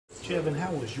Jevan,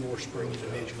 how was your spring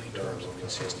individually in terms of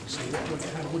consistency?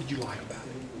 What did you like about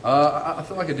it? I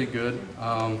feel like I did good.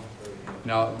 One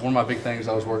of my big things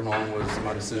I was working on was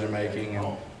my decision making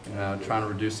and trying to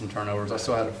reduce some turnovers. I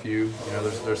still had a few.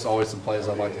 There's always some plays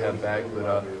I'd like to have back,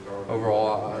 but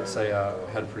overall, I'd say I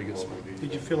had a pretty good spring.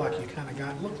 Did you feel like you kind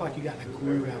of looked like you got in a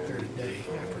groove out there today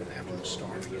after the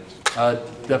start, I guess?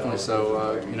 Definitely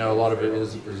so. A lot of it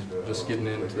is just getting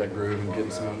into that groove and getting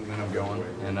some momentum going,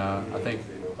 and I think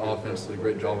the offense did a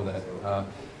great job of that.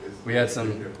 We had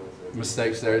some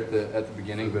mistakes there at the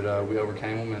beginning, but we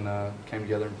overcame them and came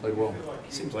together and played well.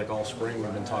 It seems like all spring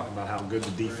we've been talking about how good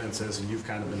the defense is, and you've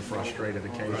kind of been frustrated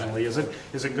occasionally. Is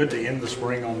it good to end the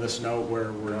spring on this note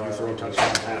where you throw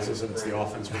touchdown passes and it's the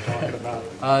offense we're talking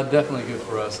about? Definitely good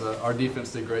for us. Our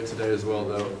defense did great today as well,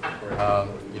 though.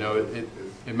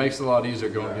 It makes it a lot easier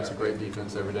going against a great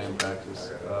defense every day in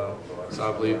practice. So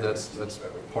I believe that's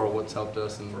part of what's helped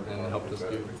us and helped us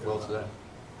do well today.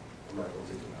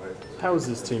 How is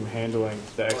this team handling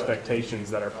the expectations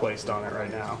that are placed on it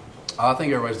right now? I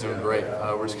think everybody's doing great.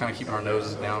 We're just kind of keeping our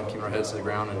noses down, keeping our heads to the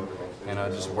ground,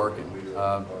 and just working.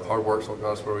 Hard work's what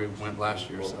got us where we went last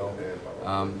year. So,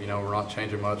 we're not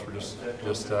changing much. We're just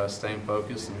staying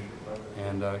focused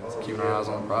and keeping our eyes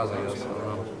on the prize, I guess.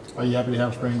 Are you happy to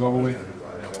have spring over with?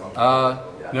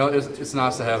 It's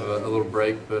nice to have a little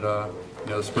break, but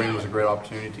the spring was a great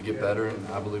opportunity to get better, and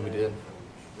I believe we did.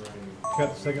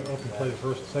 Got the second up and play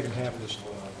the second half and just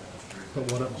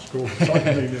put one up and score.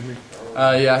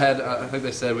 I think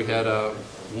they said we had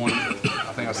one.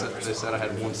 I think they said I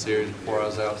had one series before I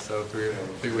was out, so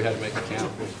figured we had to make it count.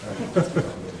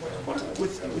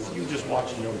 With you just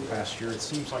watching over the past year, it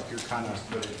seems like you're kind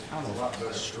of, I don't know,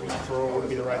 a street thrower would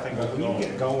be the right thing, but when you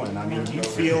get going, I mean, do you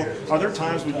feel, are there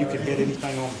times when you can hit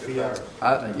anything on the field?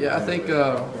 I think,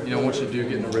 once you do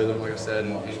get in a rhythm, like I said,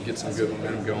 and get some good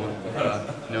momentum going,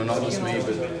 not just me,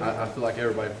 but I feel like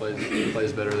everybody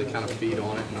plays better. They kind of feed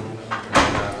on it, and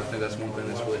I think that's one thing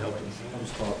that's really helped us.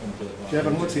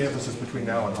 Jevan, what's the emphasis between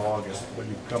now and August when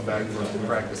you come back for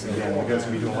practice again? You guys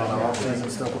will be doing a lot of offense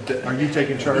and stuff. Are you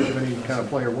taking charge of any kind of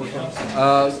player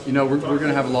workouts? We're going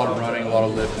to have a lot of running, a lot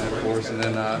of lifting, of course, and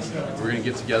then we're going to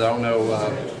get together. I don't know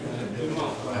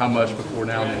how much before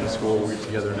now and then in school we'll get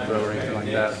together and throw or anything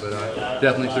like that, but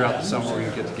definitely throughout the summer we're going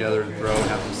to get together and throw and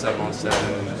have some 7-on-7,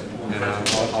 and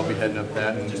I'll be heading up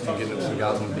that and getting up some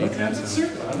guys on defense.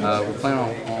 And, we're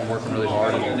planning on working really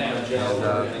hard and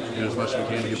doing as much as we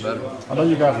can to get better. I know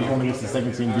you guys are going against the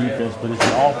second team defense, but is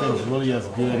the offense really as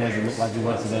good as it looked like it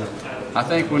was today? I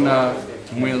think when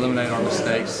we eliminate our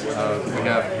mistakes, we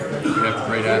have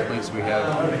great athletes, we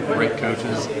have great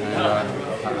coaches,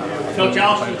 and Coach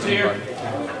Alston's here.